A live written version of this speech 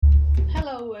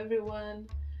Hello everyone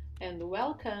and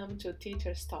welcome to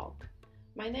Teacher's Talk.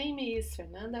 My name is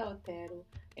Fernanda Otero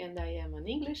and I am an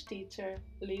English teacher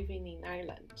living in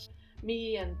Ireland.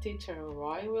 Me and teacher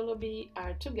Roy Willoughby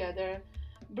are together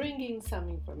bringing some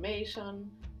information,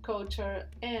 culture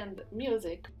and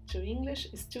music to English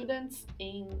students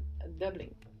in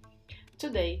Dublin.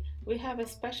 Today we have a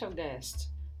special guest.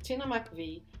 Tina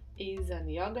McVie is a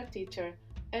yoga teacher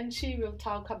and she will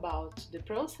talk about the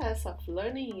process of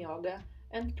learning yoga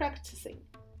and practicing.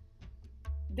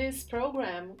 This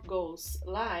program goes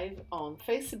live on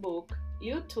Facebook,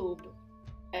 YouTube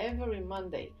every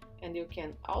Monday, and you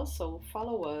can also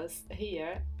follow us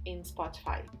here in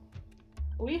Spotify.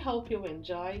 We hope you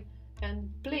enjoy and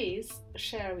please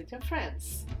share with your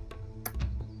friends.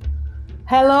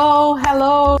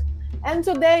 Hello! And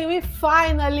today we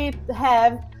finally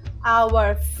have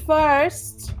our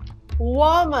first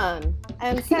woman,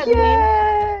 and sadly,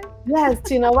 yes,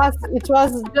 Tina, it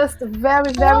was just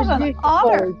very difficult.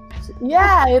 Honor.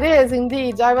 Yeah, it is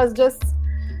indeed. I was just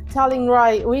telling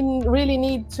Roy, we really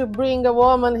need to bring a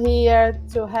woman here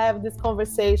to have this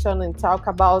conversation and talk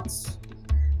about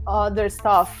other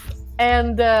stuff.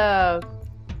 And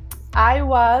I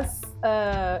was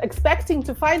expecting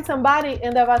to find somebody,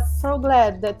 and I was so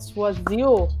glad that was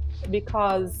you,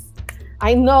 because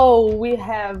I know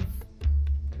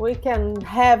we can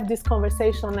have this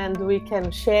conversation and we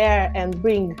can share and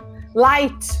bring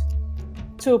light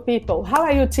to people. How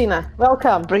are you, Tina?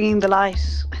 Welcome. Bringing the light.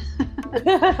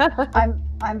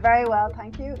 I'm very well,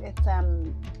 thank you. It's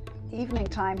evening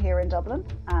time here in Dublin,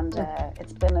 and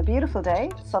it's been a beautiful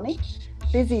day, sunny,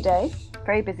 busy day,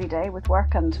 very busy day with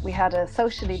work, and we had a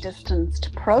socially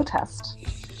distanced protest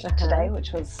today,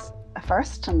 which was a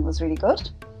first and was really good.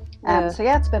 So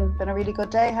yeah, it's been a really good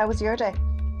day. How was your day?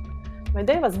 My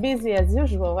day was busy as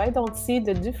usual. I don't see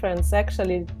the difference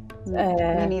actually.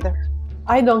 Me neither.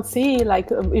 I don't see, like,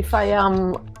 if I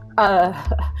am,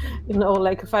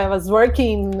 like if I was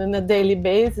working on a daily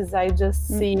basis, I just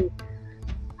see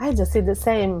the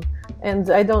same. And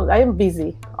I am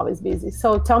busy, always busy.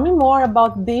 So tell me more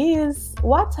about this.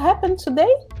 What happened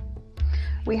today?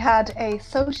 We had a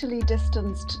socially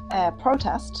distanced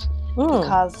protest.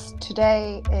 Because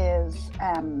today is,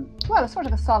 it's sort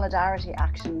of a solidarity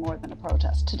action more than a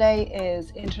protest. Today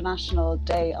is International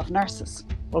Day of Nurses.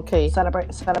 Okay.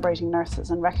 Celebrating nurses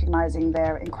and recognising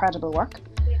their incredible work.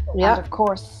 Yeah. And of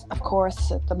course,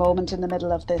 at the moment in the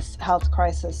middle of this health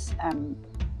crisis,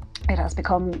 it has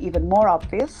become even more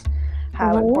obvious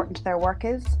how important their work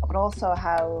is, but also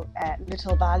how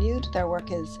little valued their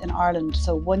work is in Ireland.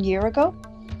 So 1 year ago,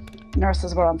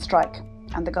 nurses were on strike,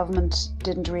 and the government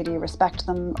didn't really respect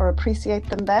them or appreciate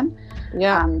them then.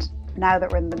 Yeah. And now that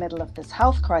we're in the middle of this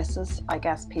health crisis, I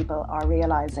guess people are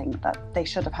realising that they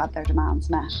should have had their demands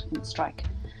met in the strike.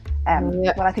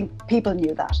 Well, I think people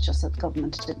knew that, just that the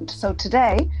government didn't. So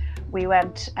today we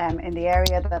went in the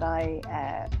area that I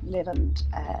live and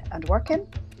work in.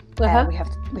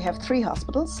 We have 3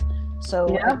 hospitals.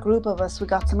 So a group of us, we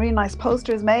got some really nice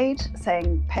posters made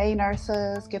saying pay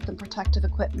nurses, give them protective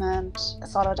equipment,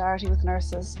 solidarity with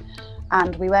nurses.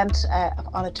 And we went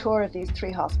on a tour of these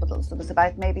 3 hospitals. There was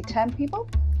about maybe 10 people.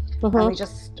 And we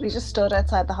just stood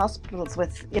outside the hospitals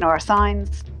with, our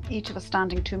signs, each of us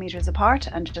standing 2 meters apart,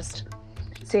 and just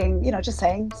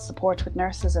saying support with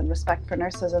nurses and respect for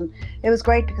nurses. And it was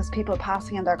great because people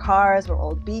passing in their cars were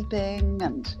all beeping,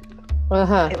 and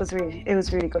it was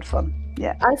really good fun.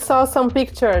 Yeah, I saw some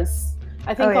pictures,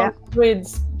 I think, on Breed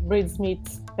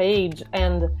Smith's page,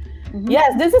 and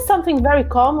yes, this is something very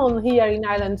common here in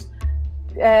Ireland.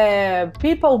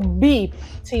 People beep,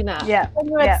 Tina. Yeah. Can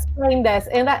you explain this?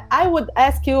 And I would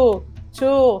ask you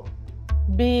to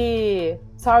be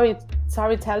sorry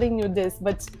telling you this,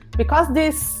 but because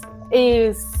this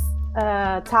is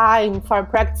time for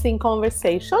practicing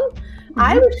conversation,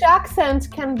 Irish accent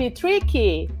can be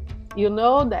tricky. You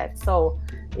know that. So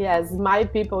yes, my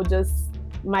people just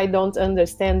might don't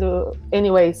understand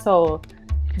anyway. So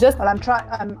just I'm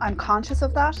conscious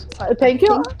of that. So thank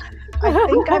you. I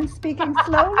think I'm speaking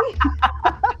slowly.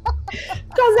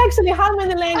 Because actually, how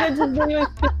many languages do you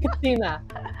speak, Tina?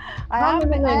 I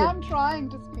am trying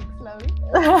to speak slowly.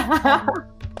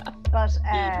 But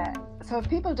so if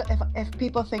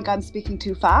people think I'm speaking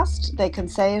too fast, they can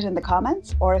say it in the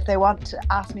comments, or if they want to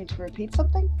ask me to repeat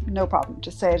something, no problem,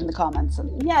 just say it in the comments.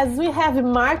 And yes, we have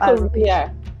Marcus here.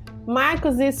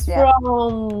 Marcus is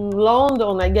from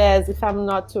London, I guess, if I'm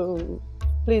not too.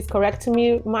 Please correct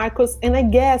me, Marcus. And I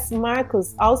guess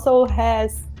Marcus also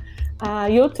has a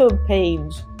YouTube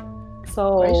page.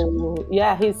 So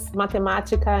he's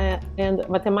Mathematica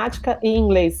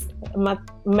English,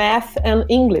 math and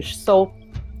English. So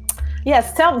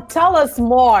Yes, tell us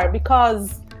more,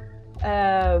 because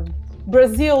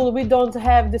Brazil, we don't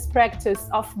have this practice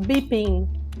of beeping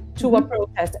to a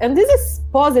protest, and this is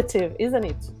positive, isn't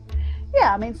it?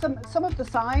 Yeah, I mean, some of the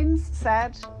signs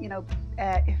said,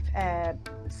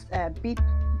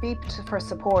 beeped for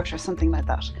support or something like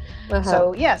that.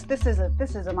 So yes, this is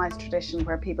a nice tradition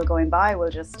where people going by will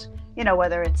just,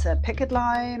 whether it's a picket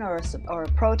line or a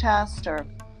protest or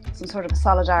some sort of a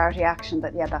solidarity action,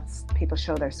 that's people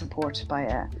show their support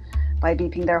by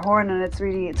beeping their horn. And it's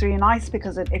really nice,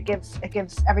 because it gives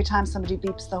every time somebody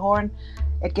beeps the horn,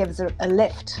 it gives a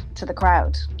lift to the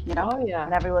crowd,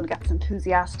 and everyone gets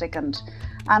enthusiastic, and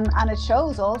it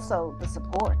shows also the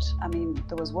support. I mean,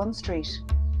 there was one street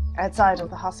outside of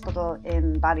the hospital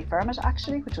in Ballyfermot,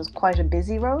 actually, which was quite a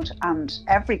busy road, and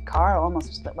every car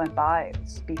almost that went by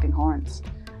was beeping horns.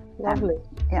 Lovely.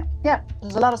 Yeah.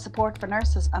 There's a lot of support for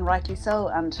nurses, and rightly so.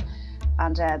 And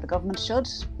the government should,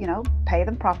 pay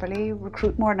them properly,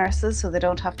 recruit more nurses so they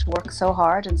don't have to work so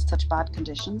hard in such bad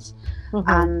conditions,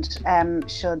 and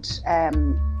should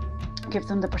give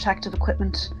them the protective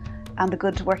equipment and the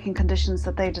good working conditions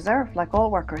that they deserve, like all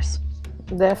workers.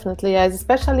 Definitely, yes,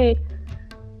 especially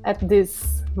at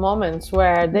this moment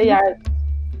where they are,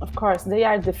 of course, they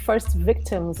are the first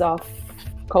victims of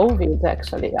COVID,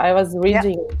 actually. I was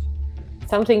reading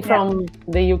something from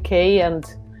the UK, and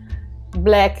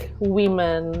Black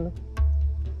women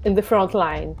in the front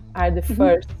line are the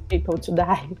first people to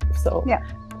die. So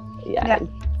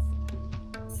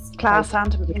class,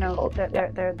 and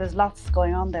there's lots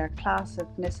going on there: class,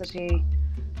 ethnicity,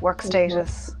 work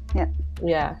status.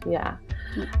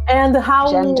 And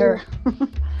how gender.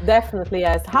 Definitely,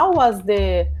 yes. How was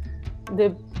the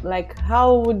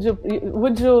how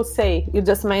would you say, you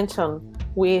just mentioned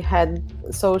we had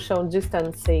social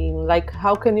distancing,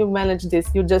 how can you manage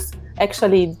this? You just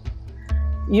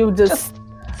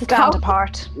stand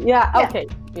apart. Okay.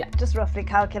 Just roughly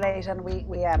calculate, and we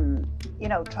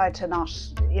try to not,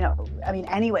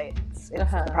 anyway, it's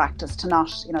the practice to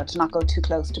not go too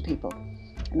close to people.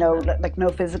 No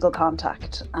physical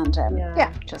contact, and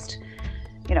just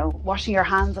washing your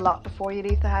hands a lot before you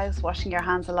leave the house, washing your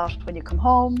hands a lot when you come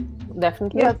home.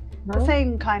 Definitely. The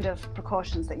same kind of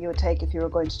precautions that you would take if you were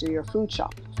going to do your food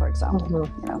shop, for example.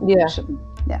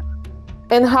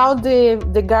 And how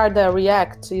the Garda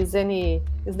react? Is there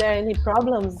any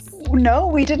problems? No,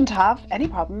 we didn't have any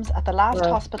problems. At the last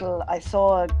hospital, I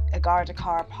saw a Garda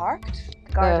car parked.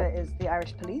 The Garda is the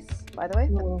Irish police, by the way,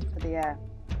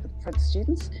 for the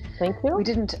students. Thank you. We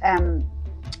didn't.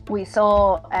 We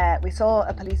saw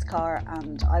a police car,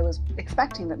 and I was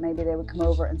expecting that maybe they would come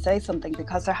over and say something,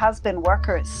 because there has been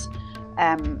workers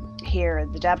here,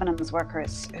 the Debenhams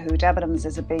workers, Debenhams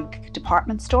is a big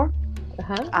department store,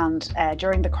 and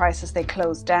during the crisis they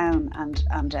closed down, and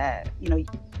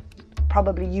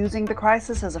probably using the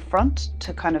crisis as a front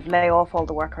to kind of lay off all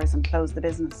the workers and close the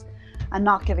business, and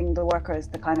not giving the workers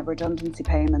the kind of redundancy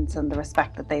payments and the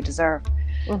respect that they deserve.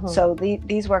 So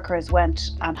these workers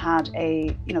went and had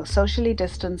a socially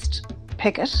distanced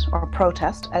picket or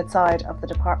protest outside of the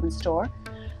department store,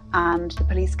 and the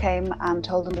police came and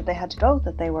told them that they had to go,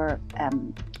 that they were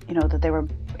that they were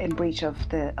in breach of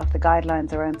the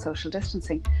guidelines around social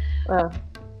distancing. But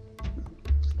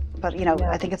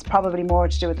I think it's probably more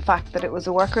to do with the fact that it was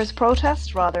a workers'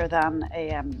 protest rather than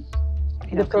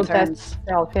the protest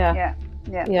itself.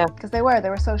 Because they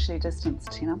were socially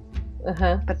distanced,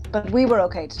 But we were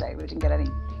okay today. We didn't get any.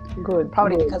 Good.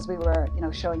 Probably because we were,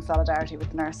 showing solidarity with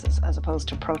the nurses as opposed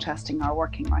to protesting our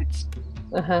working rights.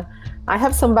 I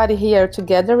have somebody here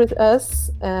together with us,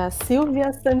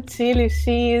 Silvia Santilli.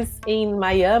 She is in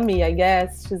Miami, I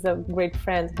guess. She's a great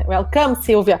friend. Welcome,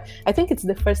 Silvia. I think it's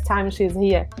the first time she's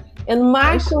here. And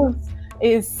Marcos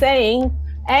is saying,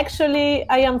 actually,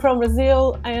 I am from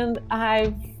Brazil and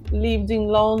I've lived in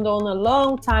London a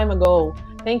long time ago.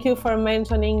 Thank you for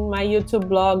mentioning my YouTube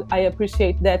blog. I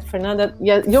appreciate that, Fernanda.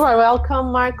 Yeah, you are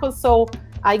welcome, Marcos. So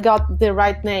I got the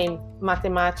right name,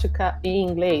 Matemática e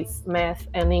Inglês, math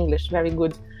and English. Very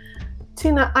good.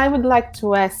 Tina, I would like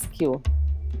to ask you,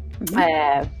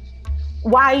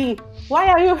 why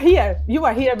are you here? You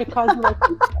are here because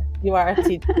you are a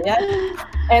teacher, yeah?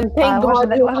 And thank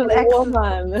God you are a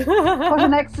woman. What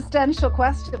an existential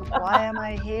question. Why am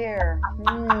I here?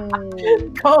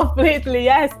 Completely,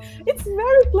 yes. It's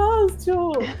very close to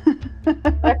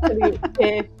actually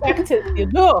practice you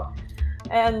do.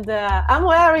 And I'm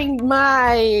wearing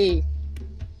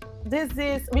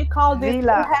we call this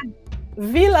Villa.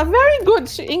 Villa, very good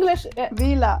English.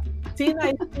 Villa.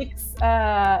 Tina speaks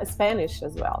Spanish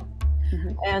as well.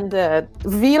 And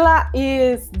Villa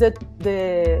is the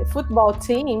football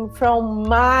team from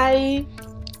my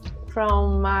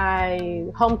from my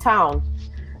hometown.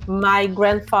 My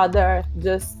grandfather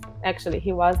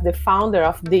he was the founder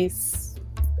of this,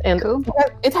 and cool.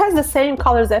 It has the same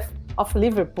colors of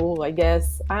Liverpool, I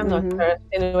guess. I'm not sure.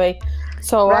 Anyway,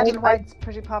 so red and white's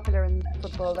pretty popular in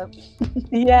football, though.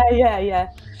 yeah.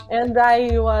 And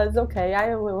I was okay.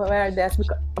 I will wear that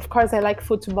because, of course, I like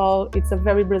football. It's a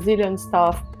very Brazilian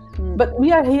stuff. But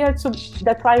we are here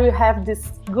that's why we have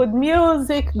this good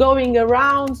music going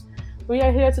around. We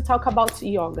are here to talk about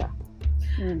yoga.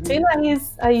 Tina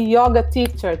is a yoga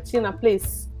teacher. Tina,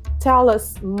 please tell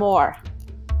us more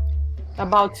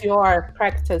about your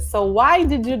practice. So why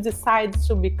did you decide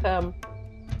to become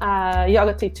a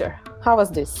yoga teacher? How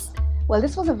was this? Well,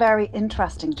 this was a very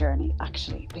interesting journey,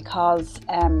 actually, because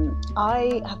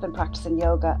I have been practicing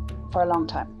yoga for a long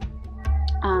time.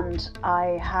 And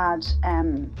I had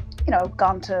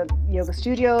gone to yoga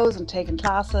studios and taken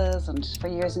classes and for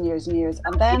years and years and years.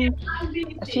 And then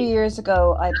a few years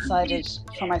ago, I decided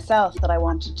for myself that I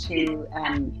wanted to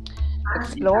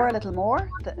explore a little more,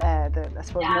 I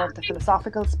suppose more of the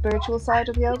philosophical, spiritual side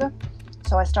of yoga.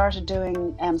 So I started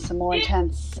doing some more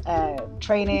intense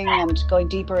training and going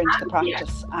deeper into the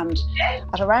practice. And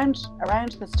at around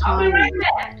this time,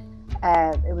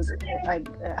 I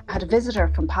had a visitor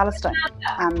from Palestine,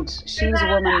 and she was a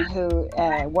woman who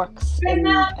works in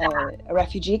a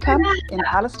refugee camp in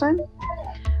Palestine,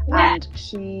 and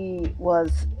she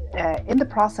was in the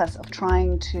process of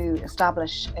trying to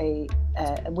establish a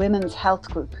women's health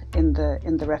group in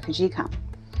the refugee camp.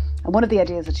 And one of the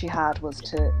ideas that she had was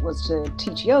to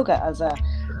teach yoga as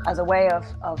a way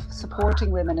of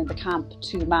supporting women in the camp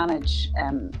to manage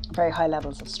very high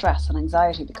levels of stress and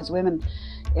anxiety, because women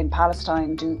in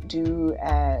Palestine do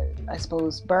I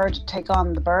suppose take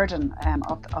on the burden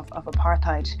of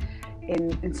apartheid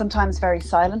in sometimes very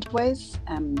silent ways.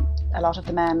 A lot of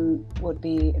the men would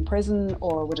be in prison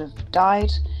or would have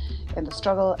died in the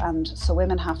struggle, and so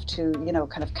women have to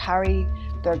kind of carry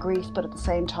their grief, but at the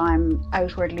same time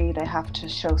outwardly they have to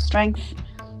show strength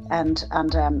and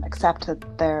accept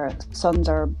that their sons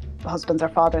or husbands or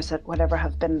fathers, that whatever,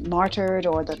 have been martyred,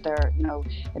 or that they're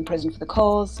in prison for the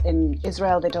cause. In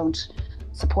Israel, they don't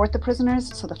support the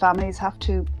prisoners, so the families have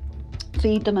to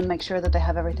feed them and make sure that they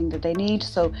have everything that they need.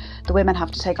 So the women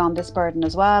have to take on this burden,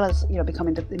 as well as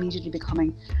immediately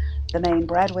becoming the main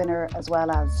breadwinner, as well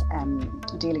as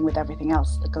dealing with everything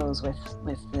else that goes with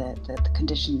the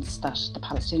conditions that the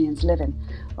Palestinians live in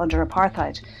under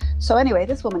apartheid. So anyway,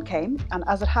 this woman came, and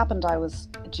as it happened, I was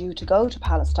due to go to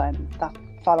Palestine that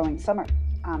following summer,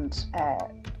 and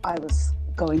I was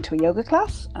going to a yoga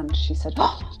class, and she said,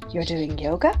 "Oh, you're doing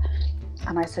yoga?"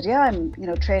 And I said, "Yeah, I'm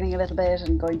training a little bit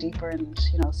and going deeper, and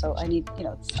so I need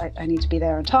I need to be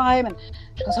there on time." And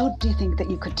she goes, "Oh, do you think that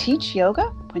you could teach yoga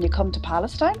when you come to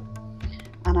Palestine?"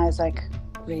 And I was like,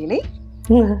 "Really?"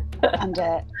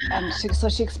 and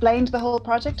she explained the whole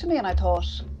project to me, and I thought,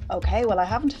 okay, well, I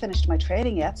haven't finished my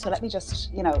training yet, so let me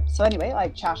just so anyway, I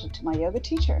chatted to my yoga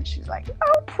teacher, and she was like,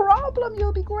 "No problem,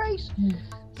 you'll be great."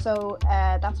 So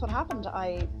that's what happened.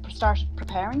 I started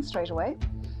preparing straight away.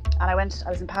 And I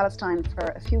was in Palestine for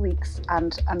a few weeks,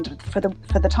 and for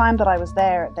the time that I was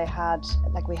there,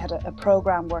 we had a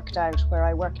program worked out where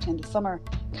I worked in the summer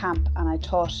camp, and I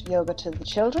taught yoga to the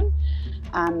children,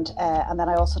 and then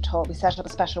I also we set up a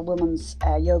special women's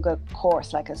yoga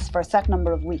course, for a set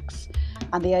number of weeks,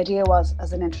 and the idea was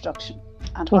as an introduction.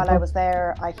 And while I was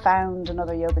there, I found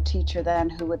another yoga teacher then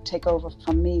who would take over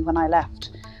from me when I left.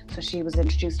 So she was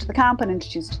introduced to the camp and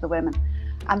introduced to the women,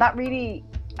 and that really,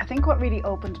 I think what really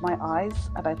opened my eyes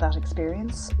about that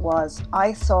experience was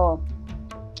I saw,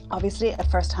 obviously at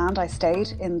first hand, I stayed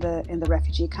in the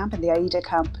refugee camp, in the Aida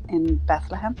camp in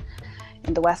Bethlehem,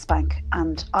 in the West Bank,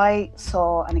 and I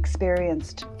saw and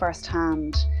experienced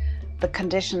firsthand the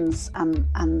conditions and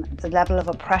the level of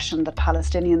oppression that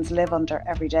Palestinians live under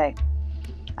every day.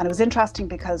 And it was interesting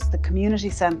because the community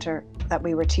centre that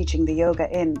we were teaching the yoga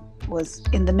in was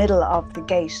in the middle of the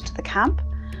gate to the camp,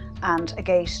 and a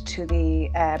gate to the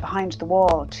behind the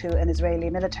wall to an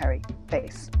Israeli military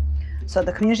base. So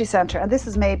the community centre, and this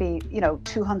is maybe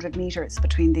 200 metres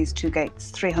between these two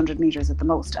gates, 300 metres at the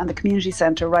most, and the community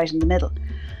centre right in the middle.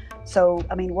 So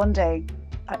I mean, one day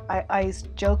I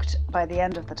joked by the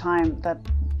end of the time that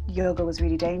yoga was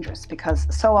really dangerous, because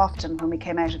so often when we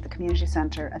came out of the community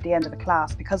centre at the end of the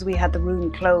class, because we had the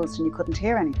room closed and you couldn't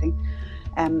hear anything,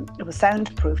 it was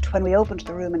soundproofed. When we opened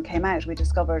the room and came out, we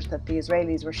discovered that the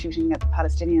Israelis were shooting at the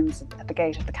Palestinians at the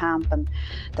gate of the camp, and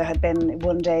there had been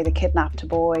one day the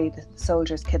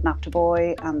soldiers kidnapped a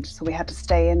boy, and so we had to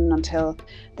stay in until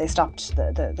they stopped,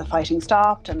 the fighting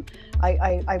stopped. And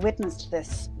I witnessed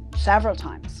this several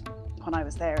times when I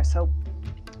was there. So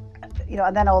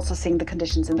and then also seeing the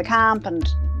conditions in the camp,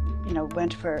 and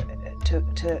went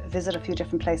to visit a few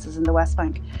different places in the West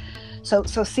Bank. So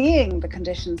seeing the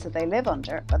conditions that they live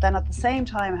under, but then at the same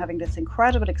time having this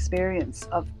incredible experience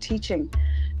of teaching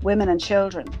women and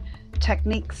children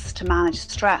techniques to manage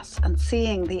stress, and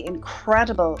seeing the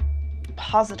incredible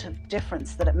positive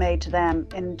difference that it made to them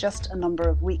in just a number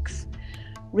of weeks,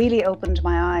 really opened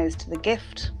my eyes to the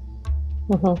gift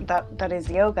that is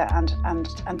yoga,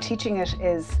 and teaching it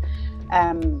is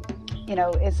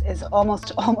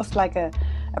almost like a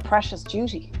precious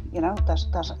duty, and that's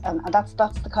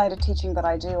the kind of teaching that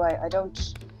I do. I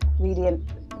don't really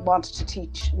want to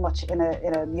teach much in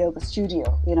a yoga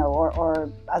studio, or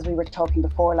as we were talking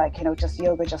before, just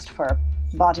yoga just for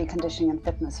body conditioning and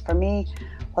fitness. For me,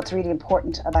 what's really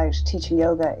important about teaching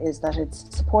yoga is that it's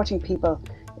supporting people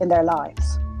in their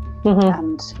lives,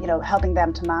 and helping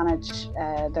them to manage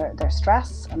their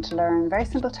stress, and to learn very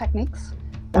simple techniques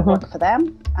that work for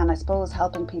them, and I suppose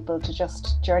helping people to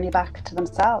just journey back to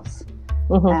themselves.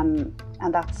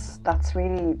 And that's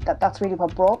really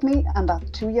what brought me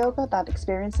to yoga, that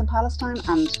experience in Palestine,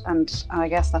 and I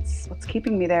guess that's what's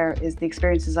keeping me there, is the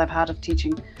experiences I've had of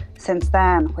teaching since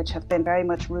then, which have been very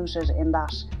much rooted in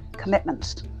that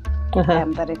commitment,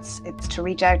 that it's to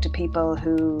reach out to people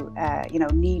who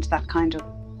need that kind of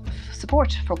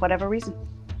support for whatever reason.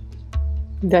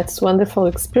 That's wonderful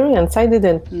experience. I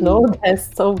didn't know that.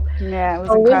 So yeah, it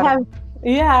was incredible.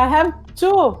 I have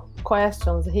two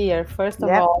questions here. First of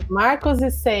all, Marcos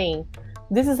is saying,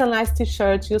 this is a nice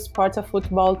t-shirt. You support a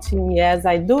football team. Yes,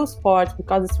 I do sport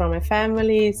because it's from my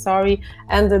family. Sorry.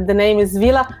 And the name is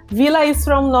Vila. Vila is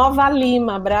from Nova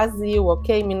Lima, Brazil.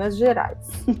 Okay, Minas Gerais.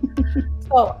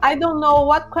 So I don't know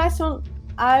what question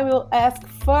I will ask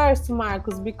first,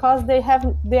 Marcos, because they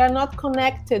are not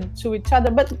connected to each other,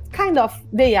 but kind of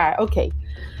they are. Okay.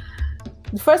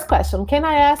 The first question, can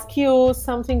I ask you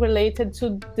something related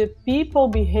to the people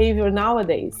behavior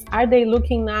nowadays? Are they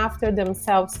looking after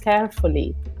themselves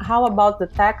carefully? How about the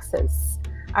taxes?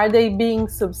 Are they being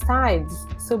subsidized?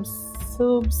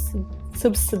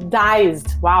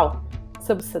 Wow,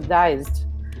 subsidized.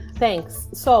 Thanks.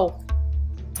 So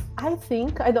I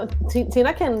think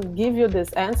Tina can give you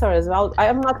this answer as well. I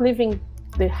am not leaving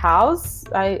the house.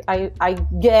 I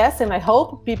guess, and I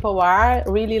hope people are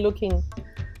really looking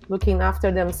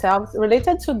after themselves.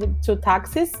 Related to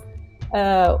taxes,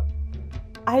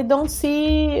 I don't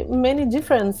see many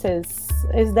differences.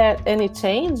 Is there any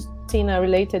change, Tina,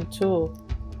 related to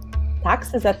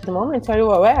taxes at the moment? Are you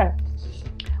aware?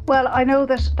 Well, I know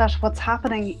that what's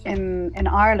happening in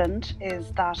Ireland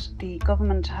is that the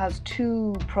government has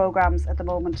two programs at the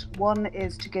moment. One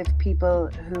is to give people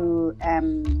who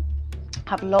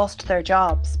have lost their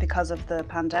jobs because of the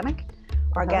pandemic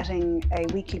are getting a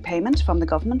weekly payment from the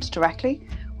government directly,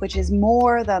 which is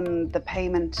more than the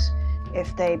payment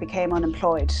if they became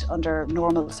unemployed under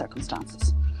normal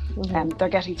circumstances. They're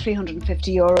getting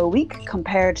 €350 a week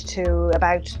compared to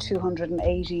about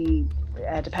 280,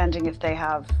 depending if they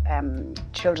have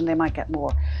children, they might get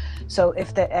more. So if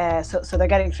so they're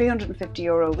getting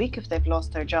 €350 a week if they've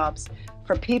lost their jobs.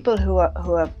 For people who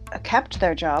have kept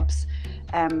their jobs,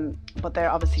 but they're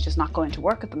obviously just not going to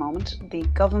work at the moment, the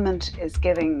government is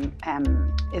giving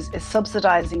is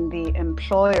subsidizing the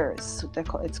employers.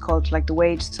 It's called like the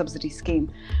wage subsidy scheme,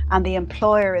 and the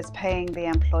employer is paying the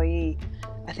employee,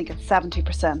 I think it's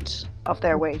 70% of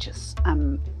their wages.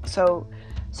 So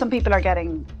some people are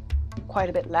getting quite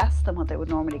a bit less than what they would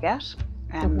normally get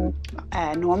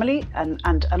normally,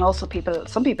 and also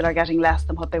some people are getting less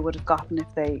than what they would have gotten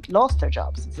if they lost their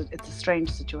jobs. It's a strange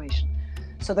situation.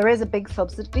 So there is a big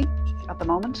subsidy at the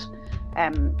moment,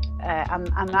 and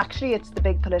actually it's the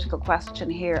big political question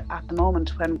here at the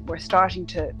moment, when we're starting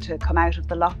to come out of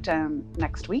the lockdown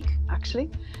next week, actually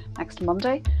next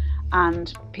Monday,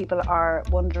 and people are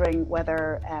wondering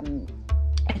whether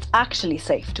it's actually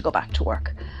safe to go back to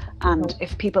work. And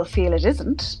if people feel it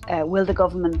isn't, will the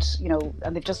government,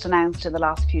 and they've just announced in the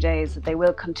last few days that they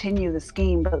will continue the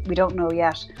scheme, but we don't know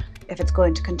yet if it's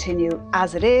going to continue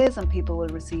as it is and people will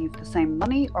receive the same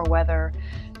money, or whether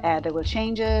they will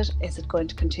change it. Is it going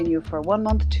to continue for 1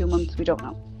 month, 2 months? We don't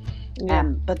know.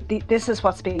 But this is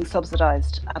what's being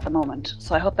subsidized at the moment.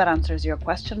 So I hope that answers your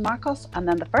question, Marcos. And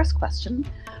then the first question,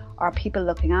 are people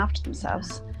looking after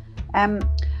themselves?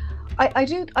 I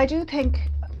do think,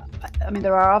 I mean,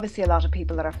 there are obviously a lot of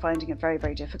people that are finding it very,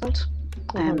 very difficult.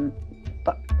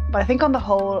 But I think on the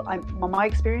whole, my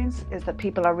experience is that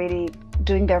people are really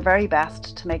doing their very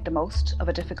best to make the most of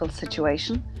a difficult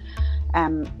situation.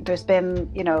 There's been,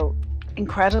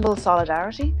 incredible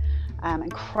solidarity,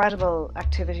 incredible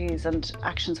activities and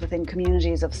actions within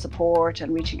communities of support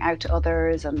and reaching out to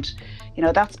others, and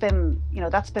that's been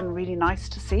really nice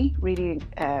to see, really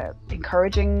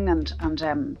encouraging and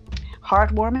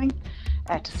heartwarming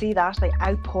to see that the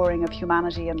outpouring of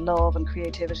humanity and love and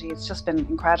creativity. It's just been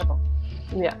incredible.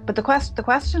 Yeah. But the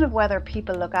question of whether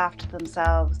people look after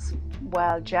themselves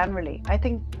well generally, I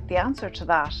think the answer to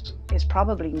that is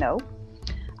probably no.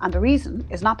 And the reason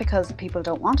is not because people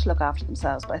don't want to look after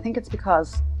themselves, but I think it's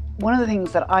because one of the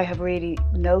things that I have really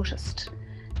noticed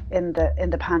in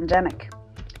the pandemic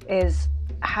is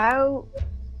how,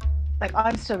 like,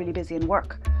 I'm still really busy in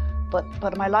work,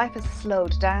 but my life has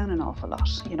slowed down an awful lot.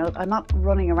 I'm not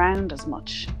running around as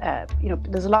much.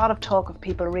 There's a lot of talk of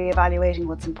people reevaluating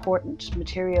what's important,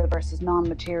 material versus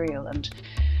non-material, and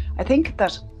I think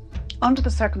that under the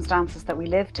circumstances that we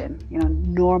lived in,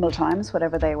 normal times,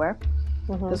 whatever they were,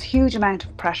 there's a huge amount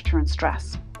of pressure and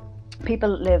stress. People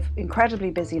live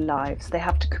incredibly busy lives. They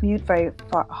have to commute very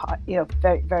far,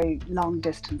 very, very long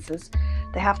distances.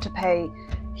 They have to pay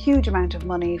huge amount of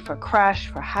money for crash,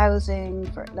 for housing,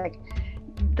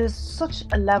 there's such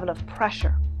a level of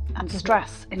pressure and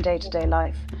stress in day-to-day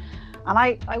life. And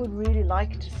I would really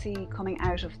like to see coming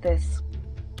out of this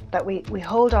that we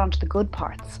hold on to the good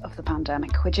parts of the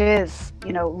pandemic, which is,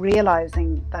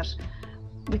 realizing that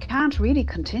we can't really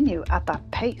continue at that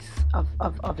pace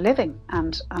of living,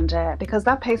 and because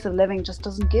that pace of living just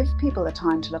doesn't give people the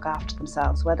time to look after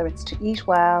themselves, whether it's to eat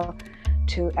well,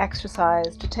 to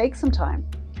exercise, to take some time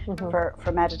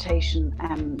for meditation.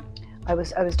 I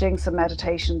was doing some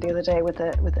meditation the other day with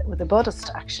a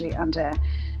Buddhist actually, and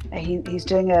he's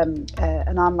doing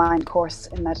an online course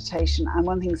in meditation, and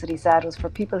one of the things that he said was for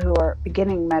people who are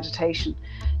beginning meditation,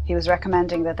 he was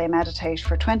recommending that they meditate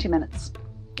for 20 minutes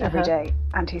every day.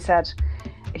 And he said,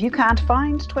 if you can't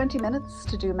find 20 minutes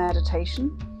to do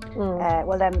meditation,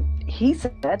 well then, he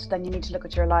said, then you need to look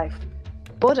at your life.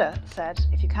 Buddha said,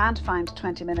 if you can't find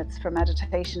 20 minutes for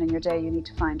meditation in your day, you need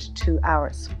to find 2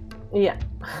 hours. Yeah.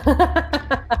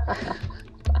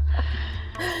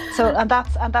 So, and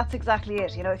that's exactly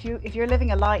it. If you're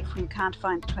living a life where you can't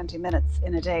find 20 minutes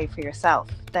in a day for yourself,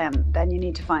 then you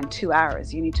need to find 2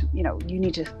 hours. You need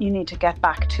to get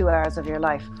back 2 hours of your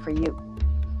life for you.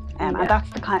 And that's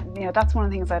that's one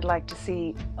of the things I'd like to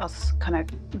see us kind of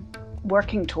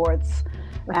working towards,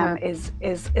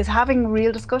 is having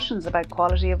real discussions about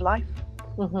quality of life.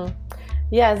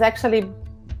 Yes, actually,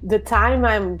 the time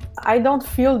I don't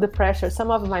feel the pressure. Some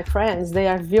of my friends, they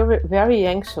are very, very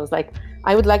anxious. Like,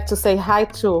 I would like to say hi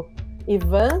to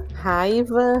Ivan. Hi,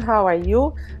 Ivan. How are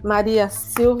you? Maria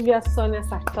Silvia, Sonia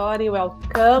Sartori,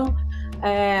 welcome.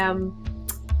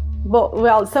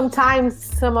 But sometimes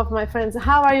some of my friends,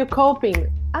 how are you coping?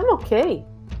 I'm okay.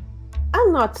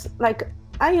 I'm not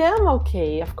I am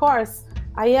okay. Of course,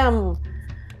 I am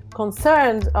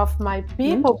concerned of my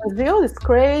people. Brazil is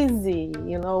crazy.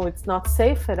 It's not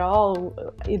safe at all.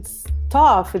 It's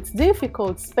tough. It's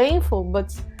difficult. It's painful.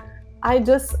 But I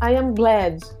am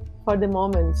glad for the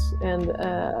moment, and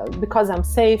because I'm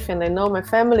safe and I know my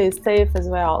family is safe as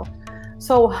well.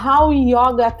 So how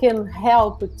yoga can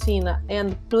help, Tina?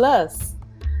 And plus,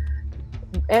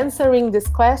 answering this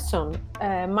question,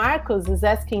 Marcos is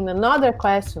asking another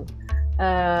question.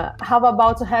 How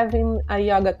about having a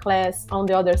yoga class on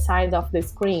the other side of the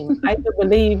screen? I do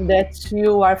believe that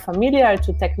you are familiar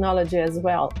to technology as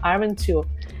well, aren't you?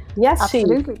 Yes,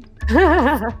 absolutely.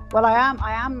 Well,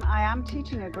 I am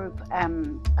teaching a group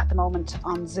at the moment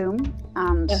on Zoom,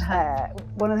 and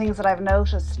one of the things that I've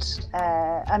noticed,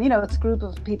 and it's a group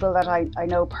of people that I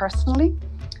know personally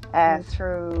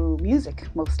through music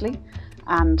mostly,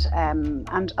 and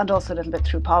also a little bit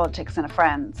through politics and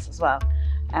friends as well.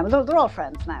 They're all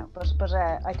friends now, but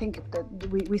I think that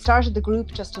we started the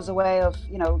group just as a way of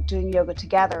doing yoga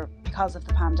together because of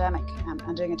the pandemic,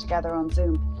 and doing it together on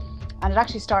Zoom. And it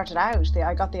actually started out,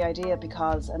 I got the idea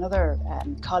because another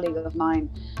colleague of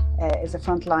mine is a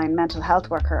frontline mental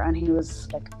health worker, and he was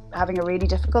having a really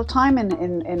difficult time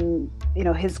in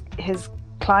his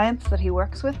clients that he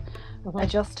works with,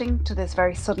 adjusting to this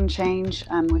very sudden change,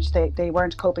 which they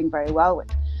weren't coping very well with.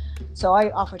 So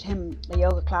I offered him a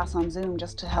yoga class on Zoom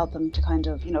just to help him to kind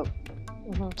of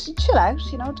to chill out,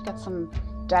 to get some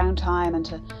downtime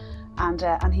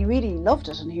and he really loved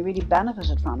it, and he really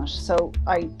benefited from it. So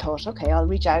I thought, okay, I'll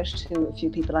reach out to a few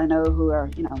people I know who are,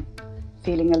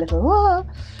 feeling a little whoa,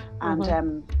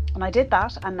 and I did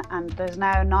that, and there's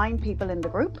now 9 people in the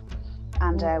group,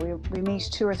 and we meet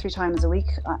 2 or 3 times a week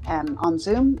on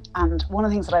Zoom. And one of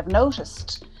the things that I've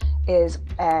noticed is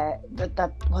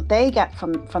that what they get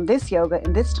from this yoga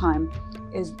in this time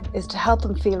is to help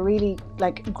them feel really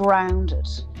grounded.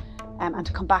 and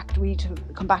to come back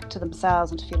to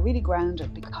themselves and to feel really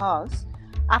grounded, because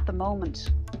at the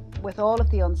moment, with all of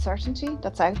the uncertainty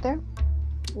that's out there,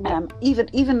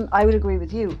 even I would agree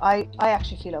with you. I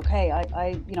actually feel okay.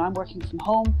 I'm working from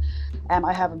home.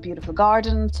 I have a beautiful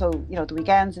garden, so the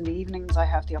weekends and the evenings I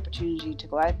have the opportunity to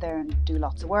go out there and do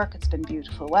lots of work. It's been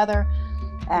beautiful weather.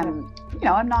 I'm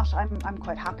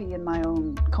quite happy in my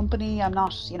own company. I'm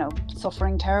not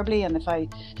suffering terribly, and if I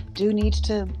do need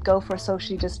to go for a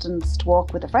socially distanced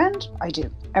walk with a friend, I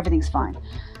do. Everything's fine.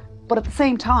 But at the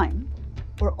same time,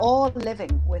 we're all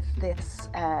living with this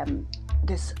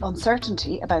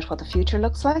uncertainty about what the future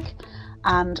looks like,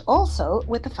 and also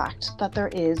with the fact that there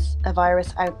is a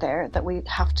virus out there that we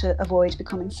have to avoid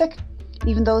becoming sick.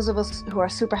 Even those of us who are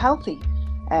super healthy,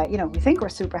 we think we're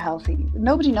super healthy.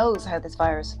 Nobody knows how this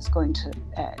virus is going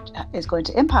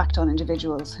to impact on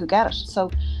individuals who get it.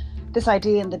 So this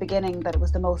idea in the beginning that it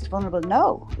was the most vulnerable,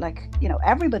 no,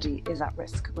 everybody is at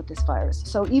risk with this virus.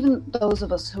 So even those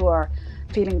of us who are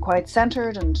feeling quite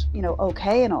centered and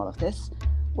okay in all of this,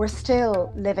 we're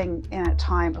still living in a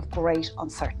time of great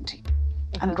uncertainty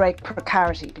and great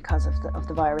precarity because of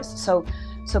the virus. So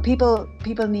people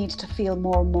need to feel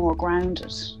more and more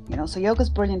grounded. So yoga's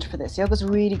brilliant for this. Yoga's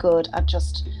really good at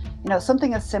just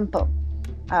something as simple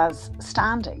as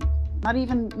standing, not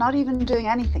even doing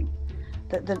anything.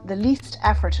 The least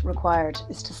effort required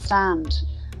is to stand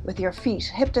with your feet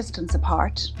hip distance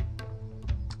apart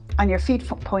and your feet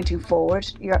pointing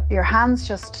forward, your hands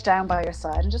just down by your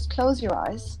side, and just close your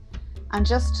eyes and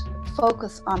just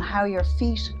focus on how your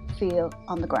feet feel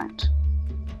on the ground.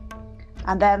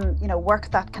 And then,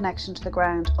 work that connection to the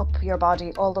ground up your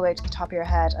body all the way to the top of your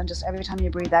head, and just every time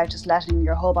you breathe out, just letting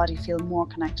your whole body feel more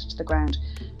connected to the ground.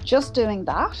 Just doing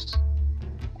that,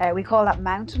 we call that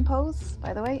mountain pose,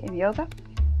 by the way, in yoga.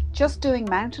 Just doing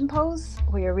mountain pose,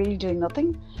 where you're really doing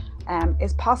nothing,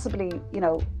 is possibly,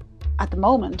 at the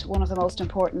moment, one of the most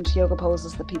important yoga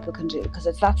poses that people can do, because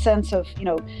it's that sense of,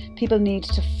 people need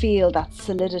to feel that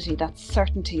solidity, that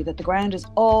certainty that the ground is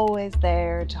always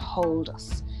there to hold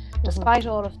us. Despite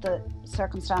all of the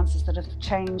circumstances that have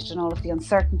changed and all of the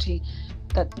uncertainty,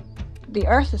 that the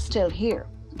earth is still here.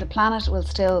 The planet will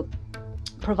still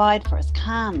provide for us,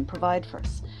 can provide for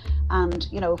us. And,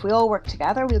 if we all work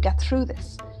together, we'll get through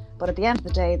this. But at the end of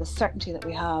the day, the certainty that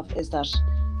we have is that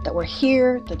we're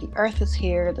here, that the earth is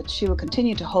here, that she will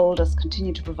continue to hold us,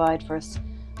 continue to provide for us.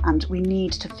 And we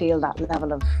need to feel that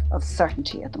level of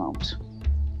certainty at the moment.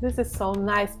 This is so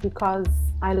nice, because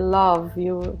I love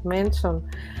you mentioned.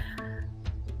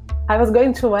 I was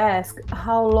going to ask,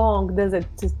 how long does it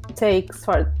take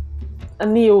for a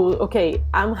new,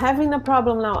 I'm having a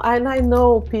problem now, and I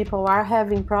know people are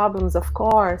having problems, of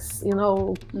course,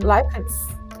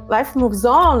 life moves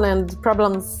on and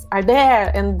problems are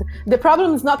there, and the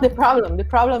problem is not the problem. The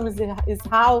problem is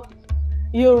how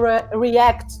you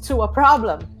react to a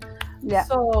problem. Yeah.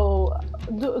 So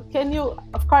can you,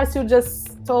 of course, you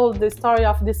just told the story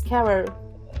of this carer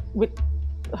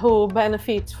who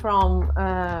benefit from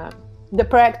the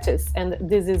practice, and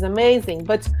this is amazing.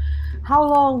 But how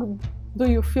long do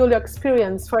you feel your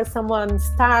experience for someone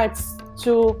starts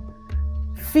to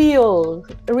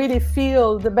really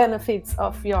feel the benefits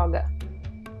of yoga?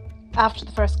 After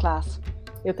the first class.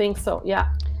 You think so?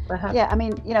 Yeah. Yeah, I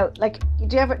mean, do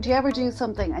you ever do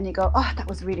something and you go, oh, that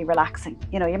was really relaxing?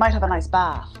 You might have a nice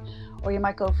bath, or you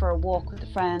might go for a walk with a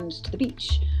friend to the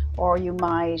beach, or you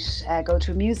might go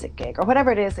to a music gig, or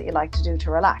whatever it is that you like to do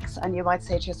to relax. And you might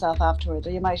say to yourself afterwards,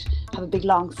 or you might have a big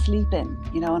long sleep in,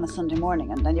 on a Sunday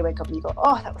morning, and then you wake up and you go,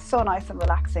 oh, that was so nice and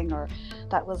relaxing, or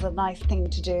that was a nice thing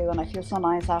to do and I feel so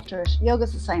nice after it.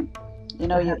 Yoga's the same.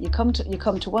 You come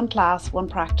to one class, one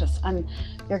practice, and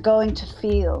you're going to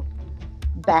feel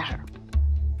better.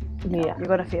 You're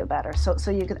going to feel better.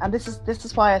 So you can, and this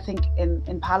is why I think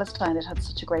in Palestine it had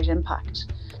such a great impact,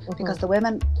 because the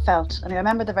women felt. I mean, I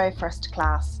remember the very first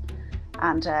class,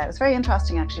 and it was very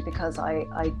interesting actually, because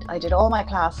I did all my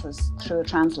classes through a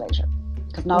translator,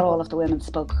 because not all of the women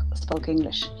spoke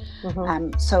English.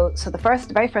 So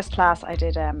the very first class I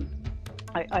did,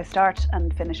 I start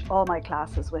and finish all my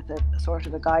classes with a sort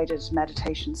of a guided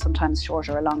meditation, sometimes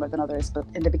shorter or longer than others. But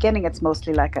in the beginning, it's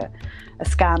mostly like a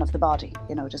scan of the body,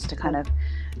 just to kind of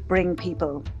bring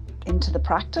people into the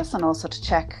practice, and also to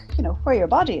check, where your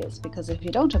body is. Because if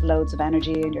you don't have loads of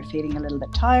energy and you're feeling a little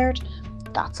bit tired,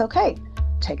 that's okay.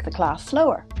 Take the class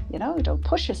slower. Don't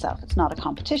push yourself. It's not a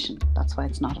competition. That's why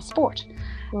it's not a sport.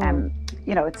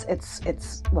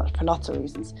 It's well, for lots of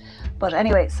reasons. But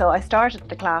anyway, so I started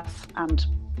the class, and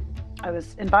I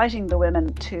was inviting the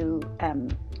women to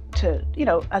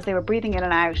as they were breathing in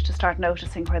and out, to start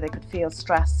noticing where they could feel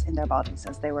stress in their bodies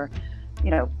as they were,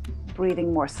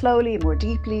 breathing more slowly, more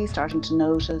deeply, starting to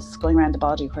notice, going around the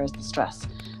body, where's the stress.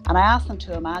 And I asked them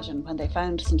to imagine when they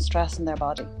found some stress in their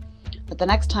body, that the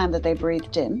next time that they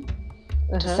breathed in,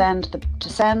 to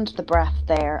send the breath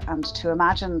there, and to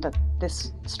imagine that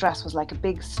this stress was like a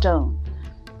big stone.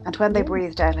 And when they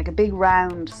breathed out, like a big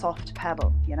round soft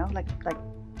pebble, you know, like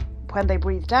when they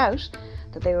breathed out,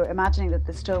 that they were imagining that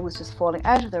the stone was just falling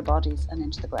out of their bodies and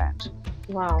into the ground.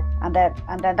 Wow. And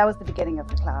then that was the beginning of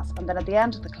the class. And then at the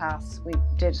end of the class, we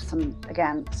did some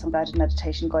guided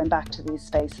meditation, going back to these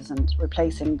spaces and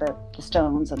replacing the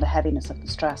stones and the heaviness of the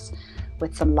stress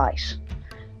with some light.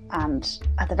 And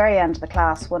at the very end of the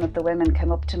class, one of the women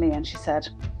came up to me and she said,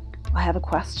 I have a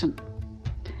question.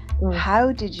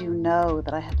 How did you know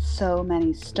that I had so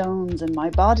many stones in my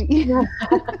body?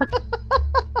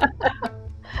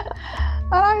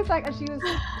 And I was like,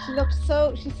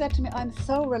 she said to me, I'm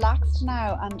so relaxed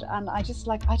now, and I just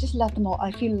let them all,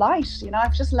 I feel light, you know,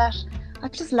 I've just let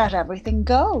everything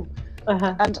go.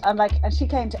 And she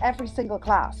came to every single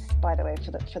class, by the way,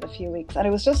 for the few weeks, and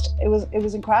it was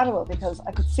incredible, because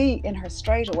I could see in her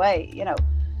straight away, you know,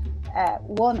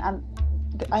 and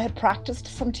I had practiced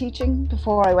some teaching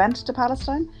before I went to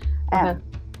Palestine,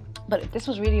 but this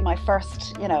was really my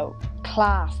first, you know,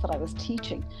 class that I was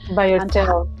teaching by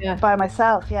yourself, by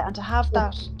myself, and to have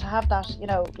that, you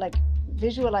know, like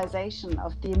visualization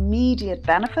of the immediate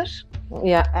benefit,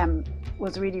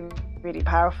 was really, really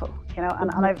powerful, you know. And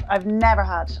I've never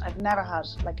had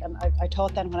like, and I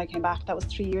taught then when I came back, that was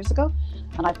 3 years ago,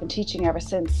 and I've been teaching ever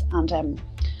since, and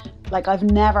like I've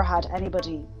never had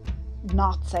anybody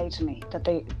not say to me that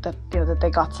they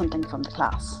got something from the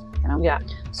class, you know.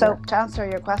 So to answer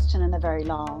your question in a very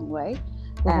long way,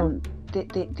 the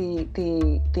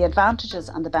advantages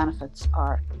and the benefits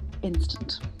are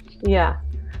instant.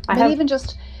 Even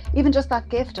just that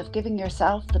gift of giving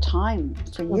yourself the time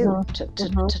for you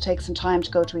to take some time to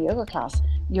go to a yoga class,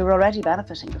 you're already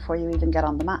benefiting before you even get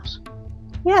on the mat.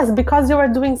 Yes, because you are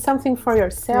doing something for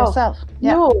yourself.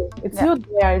 It's you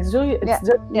there. It's you,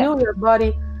 your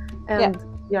body, and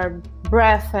your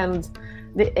breath and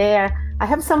the air. I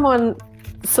have someone,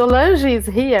 Solange is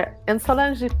here, and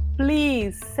Solange,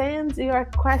 please send your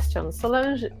questions.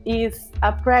 Solange is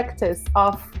a practice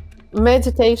of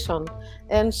meditation,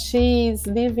 and she's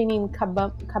living in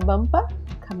Kabampa.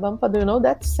 Do you know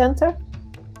that center?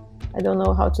 I don't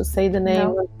know how to say the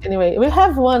name. No. Anyway, we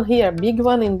have one here, big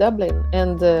one in Dublin,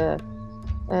 and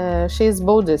she's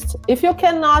Buddhist. If you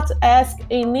cannot ask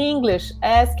in English,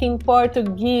 ask in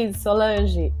Portuguese,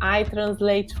 Solange. I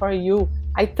translate for you.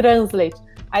 I translate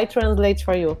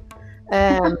for you.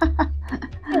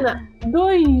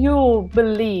 Do you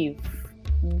believe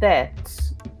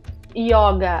that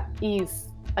yoga is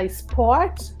a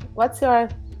sport?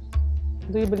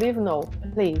 Do you believe? No,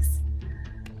 please.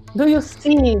 Do you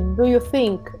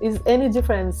think is any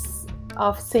difference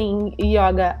of seeing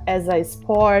yoga as a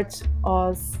sport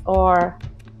or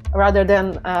rather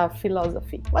than a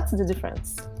philosophy? What's the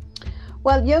difference?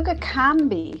 Well, yoga can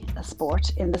be a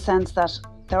sport in the sense that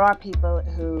there are people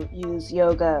who use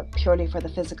yoga purely for the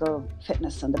physical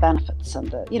fitness and the benefits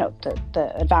and the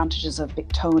advantages of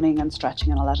toning and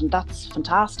stretching and all that, and that's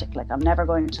fantastic. Like, I'm never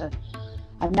going to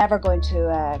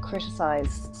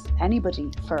criticize anybody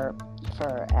for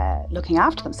looking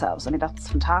after themselves. I mean, that's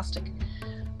fantastic.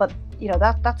 But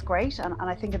that's great, and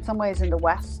I think in some ways in the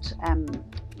West,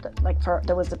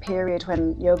 there was a period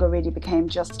when yoga really became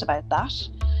just about that.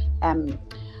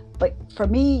 But for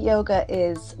me, yoga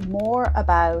is more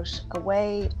about a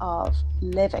way of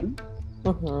living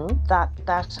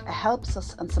that helps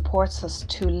us and supports us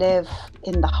to live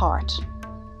in the heart.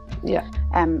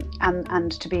 And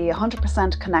to be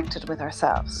 100% connected with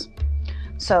ourselves.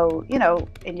 So,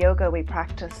 in yoga we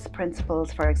practice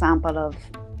principles, for example,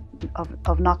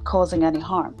 of not causing any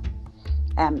harm.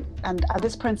 And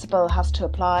this principle has to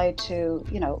apply to,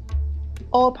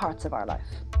 all parts of our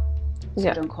life. So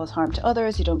you don't cause harm to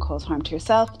others, you don't cause harm to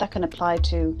yourself. That can apply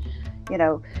to,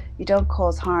 you don't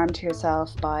cause harm to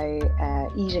yourself by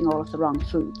eating all of the wrong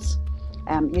foods.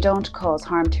 You don't cause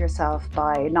harm to yourself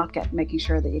by not making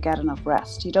sure that you get enough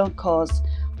rest. You don't cause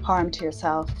harm to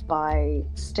yourself by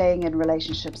staying in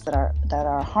relationships that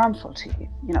are harmful to you.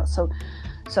 So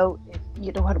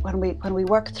when we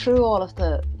work through all of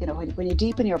the, when you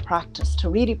deepen your practice to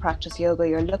really practice yoga,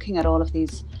 you're looking at all of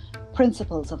these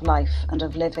principles of life and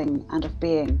of living and of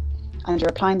being, and you're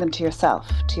applying them to yourself,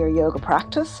 to your yoga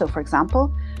practice. So, for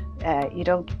example, you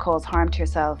don't cause harm to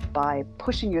yourself by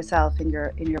pushing yourself in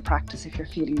your practice if you're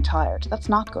feeling tired. That's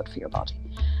not good for your body.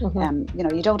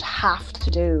 You don't have to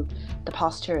do the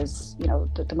postures,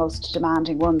 the most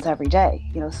demanding ones every day.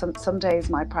 Some days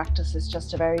my practice is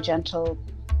just a very gentle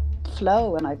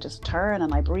flow, and I just turn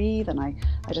and I breathe and I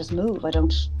just move. I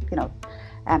don't,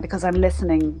 because I'm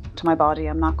listening to my body,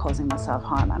 I'm not causing myself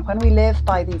harm. And when we live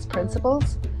by these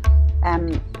principles,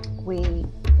 we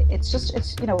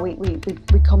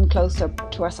come closer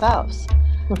to ourselves.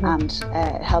 Mm-hmm. And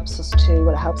it helps us to,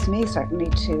 well, it helps me certainly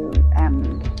to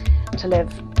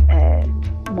live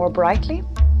more brightly.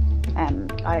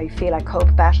 I feel I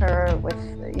cope better with,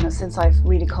 since I've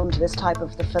really come to this type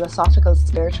of the philosophical,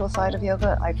 spiritual side of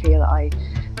yoga, I feel I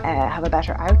have a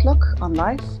better outlook on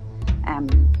life.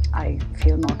 I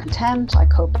feel more content. I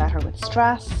cope better with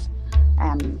stress.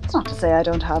 It's not to say I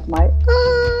don't have my...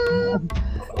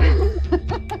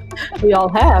 We all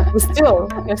have.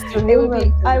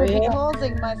 I would be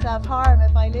causing myself harm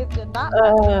if I lived in that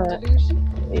delusion.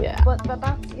 Yeah. But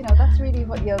that's really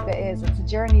what yoga is. It's a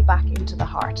journey back into the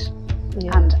heart.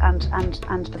 Yeah.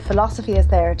 And the philosophy is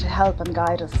there to help and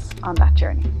guide us on that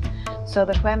journey. So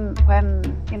that when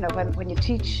you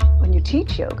teach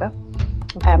yoga,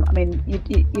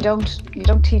 you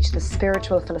don't teach the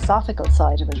spiritual philosophical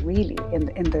side of it really in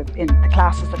the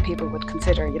classes that people would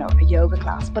consider a yoga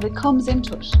class, but it comes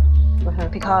into it. Uh-huh.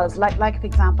 Because like the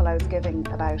example I was giving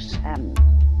about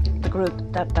the group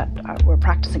that we're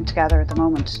practicing together at the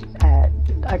moment,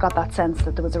 I got that sense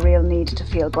that there was a real need to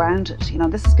feel grounded.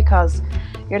 This is because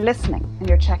you're listening and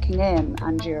you're checking in,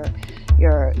 and you're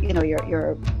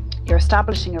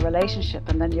establishing a relationship,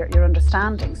 and then you're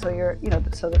understanding. So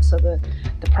the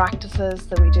practices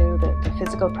that we do, the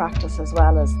physical practice as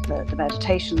well as the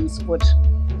meditations would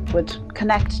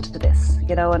connect to this,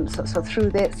 and so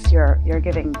through this you're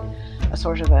giving a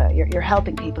sort of you're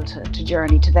helping people to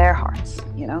journey to their hearts,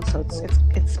 so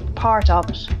it's part of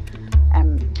it.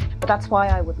 But that's why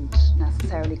I wouldn't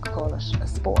necessarily call it a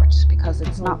sport, because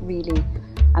it's not really.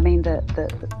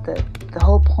 The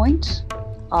whole point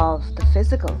of the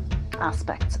physical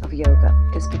aspects of yoga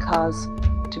is because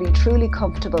to be truly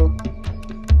comfortable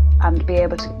and be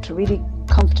able to really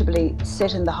comfortably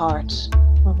sit in the heart,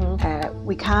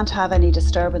 we can't have any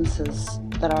disturbances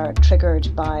that are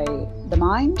triggered by the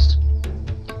mind,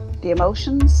 the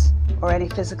emotions, or any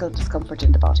physical discomfort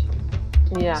in the body.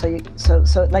 Yeah.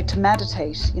 So like to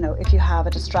meditate, if you have a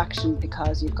distraction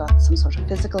because you've got some sort of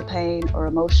physical pain or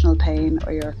emotional pain,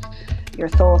 or your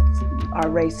thoughts are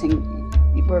racing,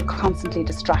 we're constantly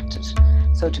distracted.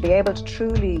 So to be able to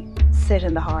truly sit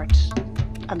in the heart,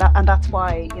 and that's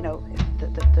why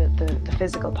the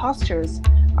physical postures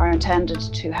are intended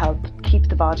to help keep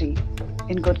the body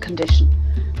in good condition,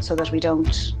 so that we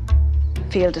don't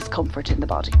feel discomfort in the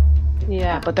body.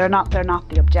 Yeah. But they're not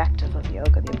the objective of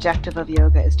yoga. The objective of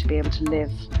yoga is to be able to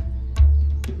live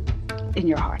in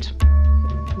your heart.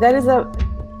 That is a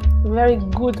very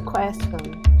good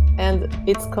question, and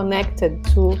it's connected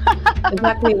to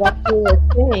exactly what you were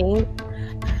saying.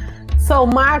 So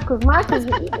Marcus,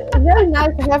 very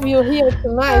nice to have you here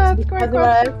tonight, because you are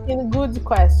asking good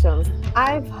questions.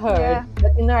 I've heard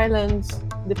that in Ireland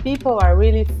the people are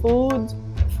really fond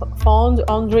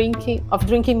of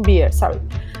drinking beer. Sorry.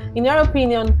 In your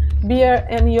opinion, beer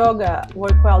and yoga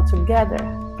work well together?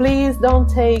 Please don't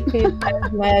take it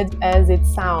as mad as it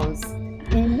sounds.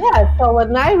 Yeah, so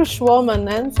an Irish woman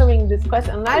answering this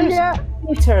question, an Irish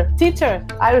teacher,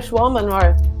 Irish woman,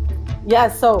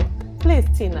 so please,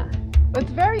 Tina. It's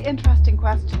a very interesting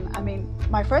question.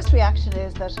 My first reaction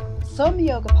is that some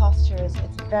yoga postures,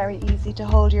 it's very easy to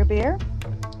hold your beer,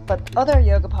 but other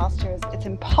yoga postures, it's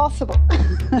impossible.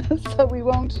 So we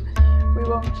won't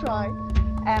try.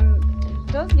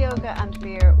 Does yoga and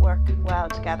beer work well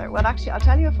together? Well, actually, I'll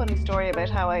tell you a funny story about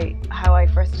how I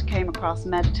first came across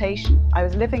meditation. I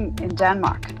was living in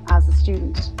Denmark as a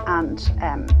student, and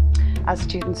as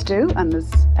students do, and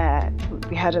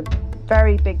we had a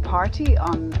very big party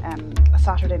on a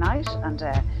Saturday night, and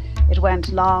it went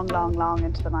long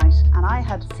into the night. And I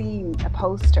had seen a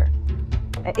poster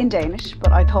in Danish,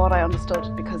 but I thought I understood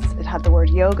it because it had the word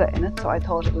yoga in it, so I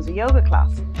thought it was a yoga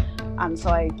class. And so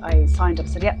I signed up,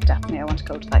 said, definitely I want to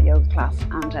go to that yoga class.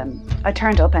 And I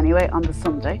turned up anyway on the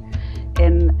Sunday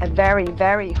in a very,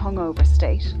 very hungover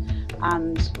state,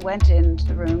 and went into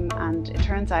the room, and it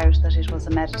turns out that it was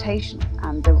a meditation,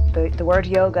 and the word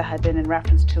yoga had been in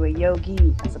reference to a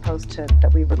yogi, as opposed to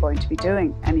that we were going to be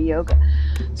doing any yoga.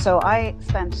 So I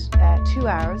spent 2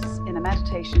 hours in a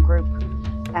meditation group.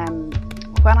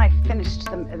 When I finished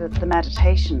the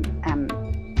meditation,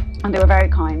 and they were very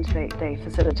kind, they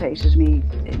facilitated me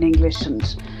in English,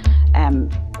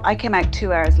 and I came out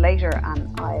 2 hours later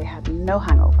and I had no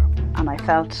hangover, and I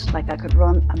felt like I could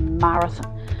run a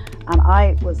marathon. And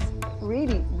I was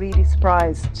really, really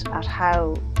surprised at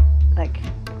how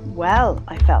well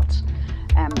I felt.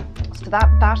 so that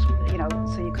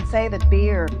so you could say that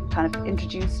beer kind of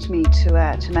introduced me to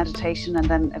meditation, and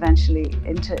then eventually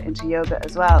into yoga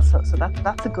as well. So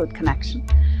that's a good connection.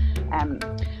 And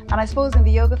I suppose in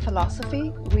the yoga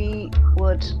philosophy, we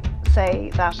would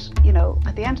say that,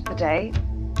 at the end of the day,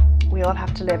 we all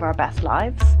have to live our best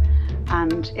lives.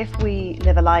 And if we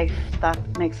live a life that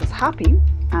makes us happy,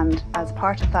 and as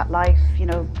part of that life,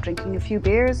 drinking a few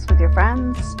beers with your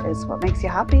friends is what makes you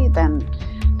happy, then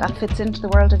that fits into the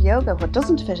world of yoga. What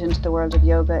doesn't fit into the world of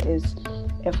yoga is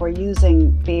if we're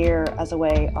using beer as a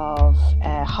way of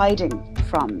hiding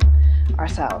from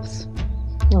ourselves.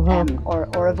 Mm-hmm.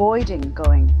 Or avoiding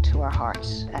going to our heart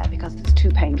because it's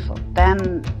too painful.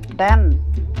 Then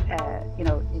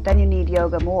you need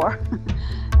yoga more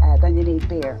than you need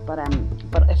beer. But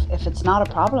if it's not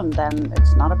a problem, then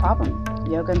it's not a problem.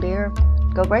 Yoga and beer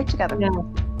go great together.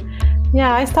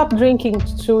 Yeah, I stopped drinking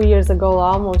 2 years ago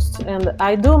almost, and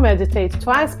I do meditate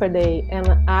twice per day, and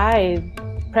I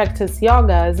practice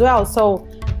yoga as well. So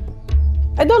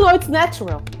I don't know, it's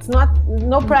natural. It's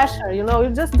no pressure, you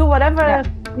just do whatever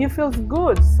you feel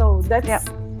good. So that's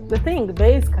the thing,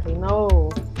 basically.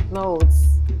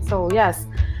 So yes.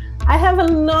 I have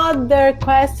another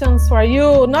questions for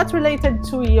you, not related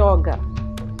to yoga.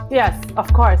 Yes,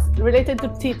 of course, related to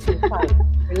teaching, fine.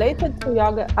 Related to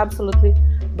yoga, absolutely,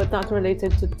 but not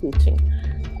related to teaching.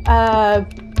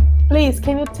 Please,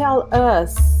 can you tell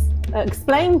us,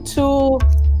 explain to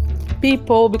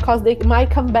people, because they might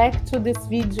come back to this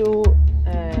video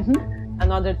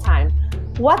another time.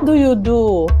 What do you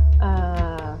do?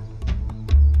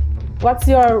 What's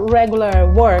your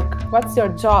regular work? What's your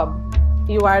job?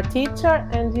 You are a teacher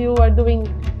and you are doing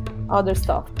other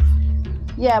stuff.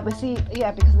 Because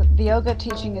the yoga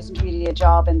teaching isn't really a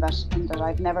job in that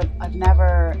I've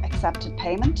never accepted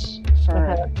payment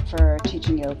for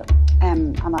teaching yoga,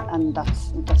 and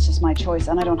that's just my choice,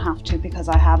 and I don't have to because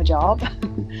I have a job,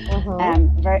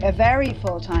 a very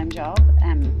full-time job.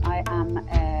 I am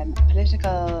a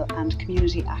political and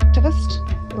community activist,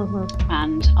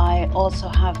 and I also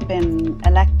have been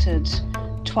elected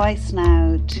twice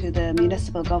now to the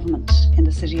municipal government in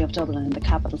the city of Dublin, in the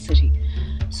capital city.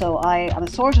 So I am a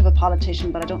sort of a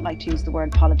politician, but I don't like to use the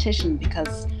word politician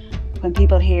because when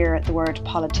people hear the word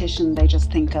politician, they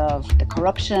just think of the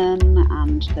corruption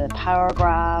and the power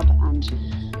grab, and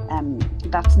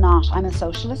that's not. I'm a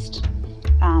socialist,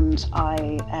 and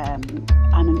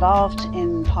I'm involved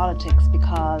in politics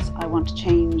because I want to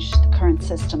change the current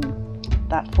system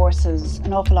that forces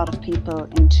an awful lot of people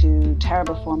into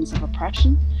terrible forms of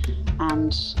oppression,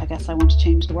 and I guess I want to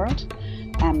change the world.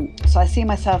 So I see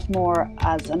myself more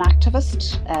as an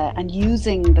activist and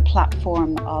using the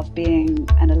platform of being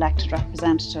an elected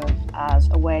representative as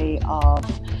a way of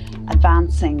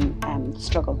advancing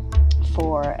struggle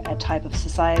for a type of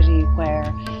society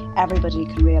where everybody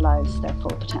can realise their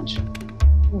full potential.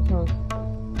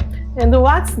 And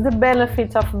what's the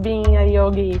benefit of being a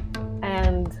yogi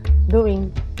and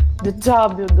doing the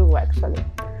job you do, actually?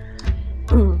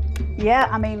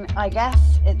 I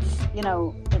guess it's,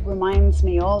 it reminds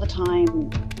me all the time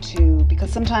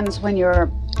because sometimes when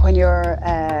you're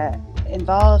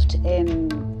involved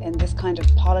in this kind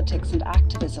of politics and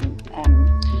activism,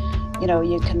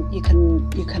 you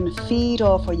can feed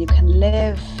off, or you can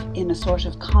live in a sort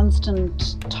of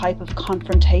constant type of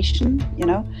confrontation.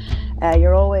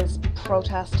 You're always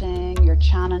protesting, you're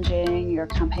challenging, you're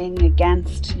campaigning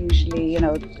against usually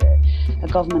a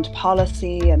government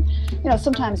policy, and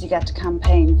sometimes you get to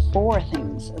campaign for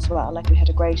things as well. Like we had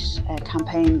a great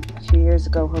campaign a few years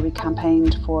ago where we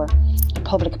campaigned for a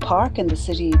public park in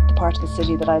the part of the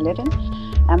city that I live in.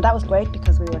 And that was great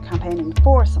because we were campaigning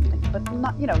for something, but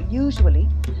not, usually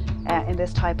in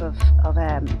this type of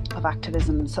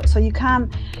activism. So you can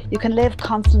live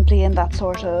constantly in that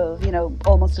sort of,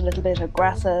 almost a little bit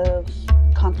aggressive,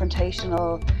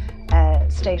 confrontational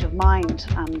state of mind.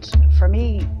 And for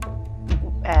me,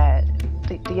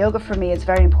 the yoga for me is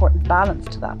very important balance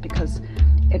to that, because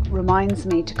it reminds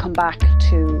me to come back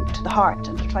to the heart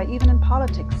and to try, even in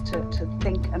politics, to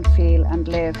think and feel and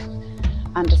live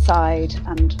and decide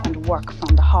and work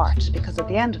from the heart, because at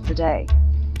the end of the day,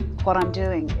 what I'm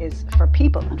doing is for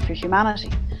people and for humanity,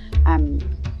 and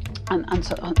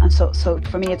so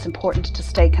for me it's important to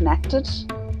stay connected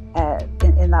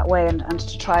in that way, and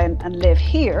to try and live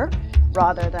here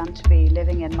rather than to be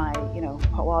living in my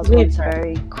what was once a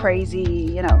very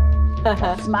crazy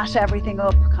smash everything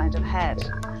up kind of head.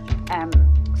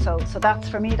 So that's,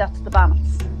 for me, that's the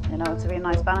balance. It's a really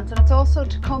nice balance, and it's also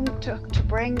to come to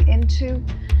bring into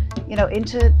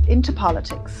into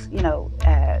politics,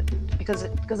 because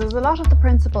there's a lot of the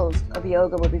principles of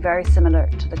yoga would be very similar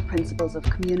to the principles of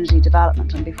community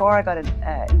development. And before I got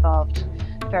involved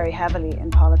very heavily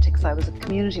in politics, I was a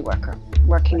community worker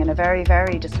working in a very,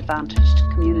 very disadvantaged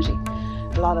community.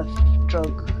 A lot of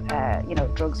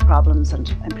drugs problems and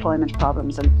employment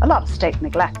problems, and a lot of state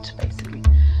neglect, basically.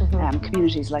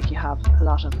 Communities like you have a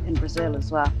lot of in Brazil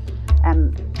as well.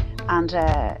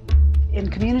 In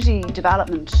community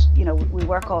development, we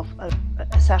work off a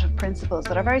set of principles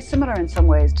that are very similar in some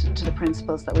ways to the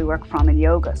principles that we work from in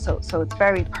yoga. So it's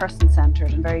very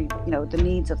person-centered and very, the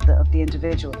needs of the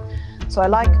individual. So I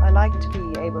like to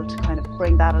be able to kind of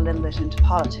bring that a little bit into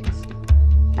politics.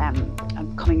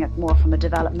 I'm coming at more from a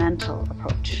developmental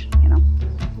approach,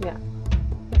 Yeah,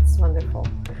 that's wonderful.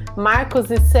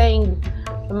 Marcos is saying,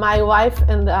 my wife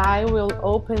and I will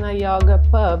open a yoga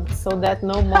pub so that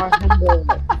no more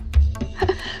hangovers.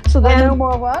 So there are no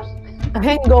more what?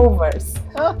 Hangovers.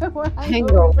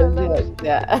 Hangovers,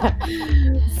 yeah.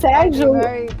 Sergio.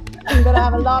 I'm going to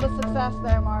have a lot of success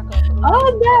there, Marco.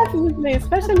 Oh, definitely,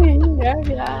 especially here,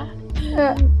 yeah.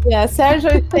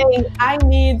 Sergio is saying, I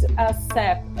need a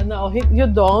SEP. No, you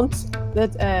don't.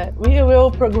 That we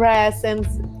will progress, and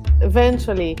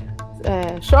eventually,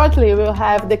 shortly, we'll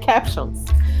have the captions.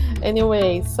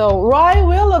 Anyway, so Roy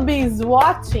Willoughby is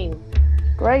watching.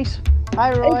 Great.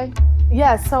 Hi, Roy.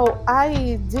 So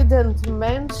I didn't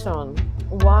mention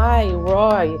why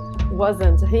Roy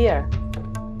wasn't here.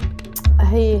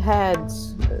 He had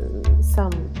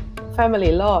some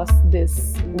family loss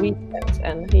this weekend,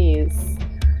 and he is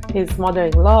his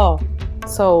mother-in-law.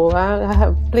 So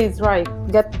please, Roy,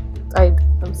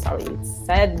 I'm sorry, it's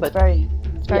sad, but very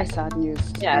sad news.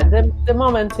 Yeah, the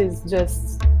moment is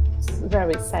just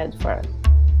very sad for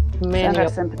many. Send our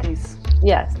sympathies.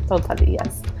 Yes, totally,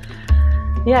 yes.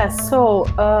 Yes, so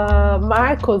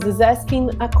Marcos is asking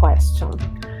a question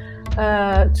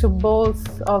to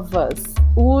both of us.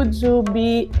 Would you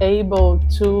be able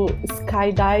to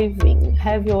skydiving?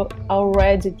 Have you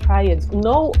already tried?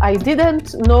 No, I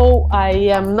didn't. No, I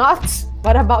am not.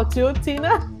 What about you,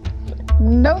 Tina?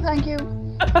 No, thank you.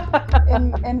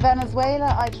 In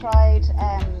Venezuela, I tried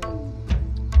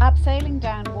abseiling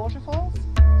down waterfalls.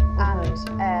 And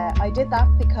I did that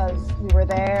because we were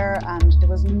there and there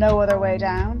was no other way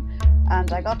down.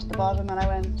 And I got to the bottom and I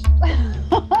went,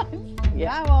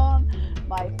 now on,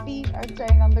 my feet are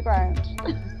staying on the ground.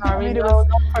 Sorry, no,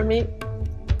 not for me.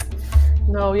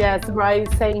 No, yes,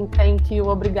 Bryce saying thank you,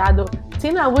 obrigado.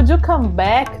 Tina, would you come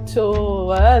back to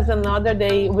us another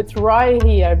day with Roy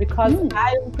here? Because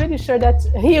I'm pretty sure that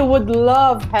he would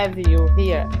love having you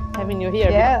here.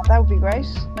 Yeah, that would be great.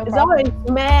 No it's problem. Always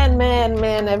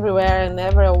man everywhere and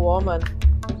every woman.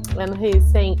 And he's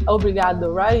saying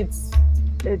obrigado, right?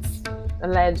 It's a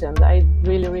legend. I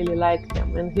really like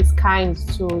him, and he's kind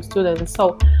to students.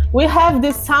 So we have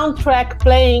this soundtrack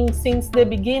playing since the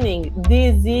beginning.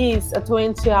 This is a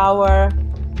 20-hour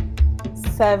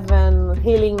 7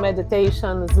 healing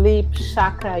meditation, sleep,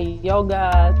 chakra,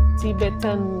 yoga,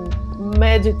 Tibetan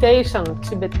meditation.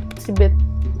 Tibet.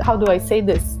 How do I say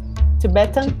this?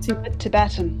 Tibetan,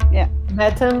 yeah.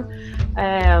 Tibetan,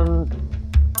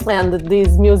 and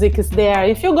this music is there.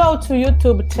 If you go to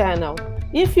YouTube channel,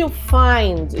 if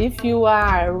you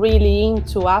are really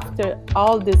into, after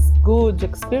all this good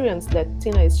experience that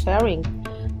Tina is sharing,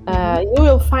 you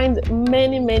will find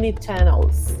many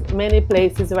channels, many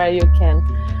places where you can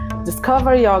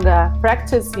discover yoga,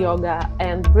 practice yoga,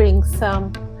 and bring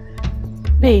some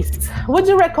peace. Would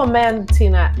you recommend,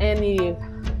 Tina, any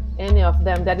of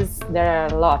them? There are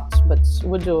a lot, but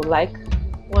would you like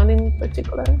one in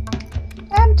particular?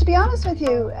 To be honest with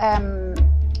you,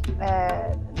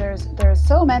 there's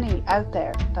so many out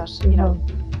there that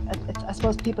I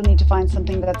suppose people need to find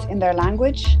something that's in their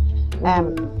language,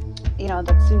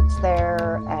 that suits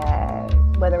their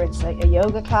whether it's a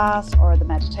yoga class or the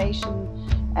meditation.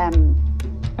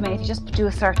 If you just do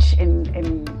a search in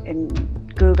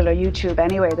Google or YouTube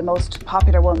anyway, the most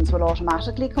popular ones will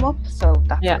automatically come up. So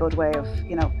that's a good way of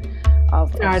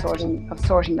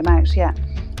sorting them out. Yeah.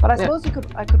 But I suppose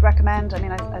I could recommend.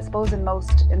 I suppose in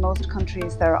most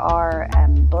countries there are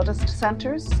Buddhist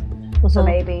centers. So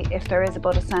maybe if there is a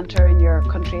Buddhist center in your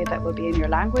country, that will be in your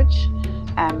language.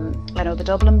 I know the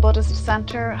Dublin Buddhist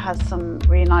Center has some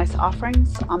really nice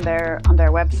offerings on their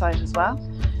website as well.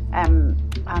 And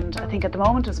I think at the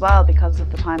moment as well, because of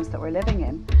the times that we're living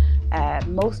in,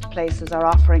 most places are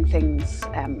offering things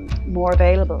more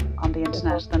available on the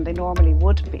internet than they normally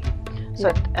would be. So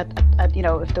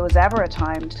if there was ever a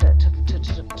time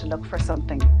to look for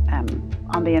something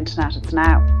on the internet, it's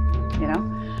now,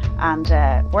 And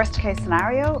worst case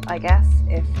scenario, I guess,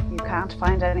 if you can't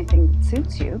find anything that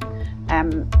suits you,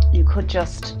 you could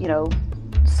just,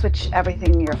 switch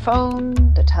everything, your phone,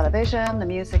 the television, the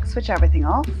music, switch everything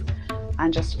off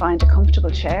and just find a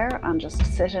comfortable chair and just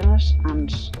sit in it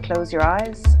and close your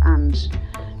eyes and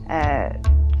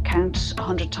count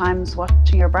 100 times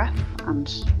watching your breath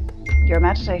and you're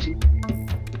meditating.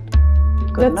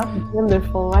 Good That's enough.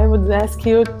 Wonderful. I would ask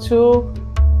you to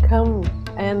come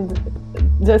and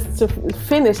just to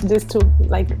finish this, to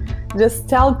just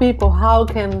tell people how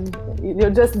can you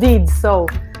just did. So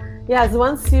yes,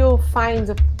 once you find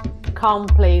a calm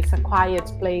place, a quiet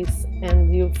place,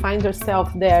 and you find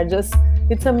yourself there, just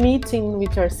it's a meeting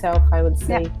with yourself, I would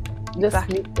say. Yeah, just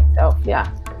exactly. meet yourself.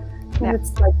 Yeah.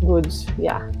 It's good.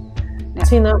 Yeah.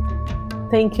 Tina,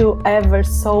 thank you ever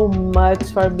so much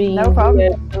for being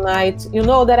here tonight. You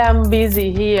know that I'm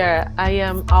busy here. I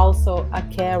am also a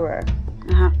carer.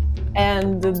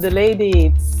 And the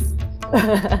lady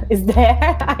is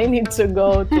there. I need to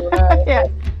go to her.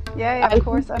 Yeah, of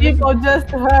course. People just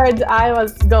heard I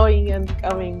was going and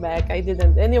coming back. I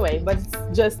didn't anyway, but it's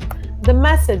just the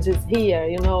message is here,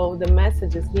 the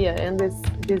message is here, and this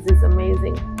is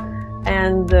amazing.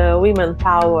 And women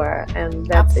power, and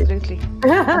that's absolutely.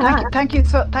 Thank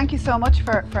you so much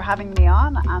for having me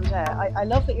on, and I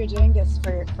love that you're doing this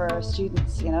for our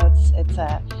students.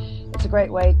 It's a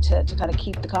great way to kind of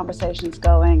keep the conversations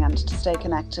going and to stay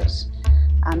connected.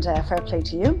 And fair play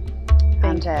to you.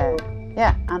 Thank you.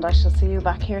 And I shall see you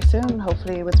back here soon,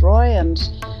 hopefully with Roy, and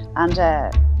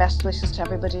best wishes to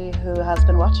everybody who has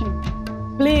been watching.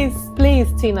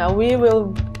 Please, Tina, we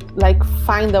will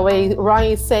find a way.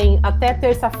 Roy is saying até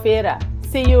terça-feira.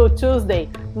 See you Tuesday.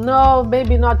 No,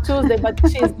 maybe not Tuesday, but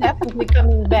she's definitely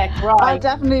coming back, Roy. I'll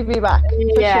definitely be back.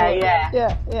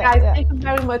 Yeah. Guys, thank you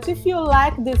very much. If you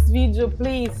like this video,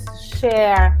 please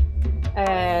share,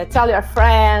 tell your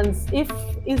friends.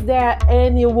 Is there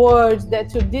any words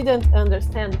that you didn't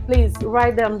understand, please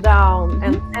write them down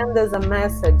and send us a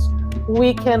message.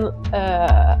 We can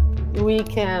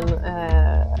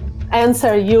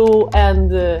answer you,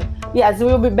 and yes,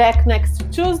 we'll be back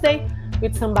next Tuesday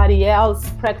with somebody else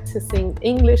practicing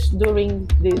English during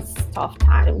this tough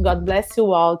time. God bless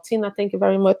you all. Tina, thank you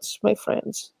very much, my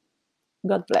friends.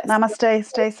 God bless. Namaste.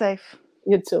 Stay safe.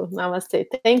 You too. Namaste.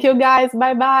 Thank you, guys.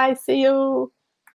 Bye-bye. See you.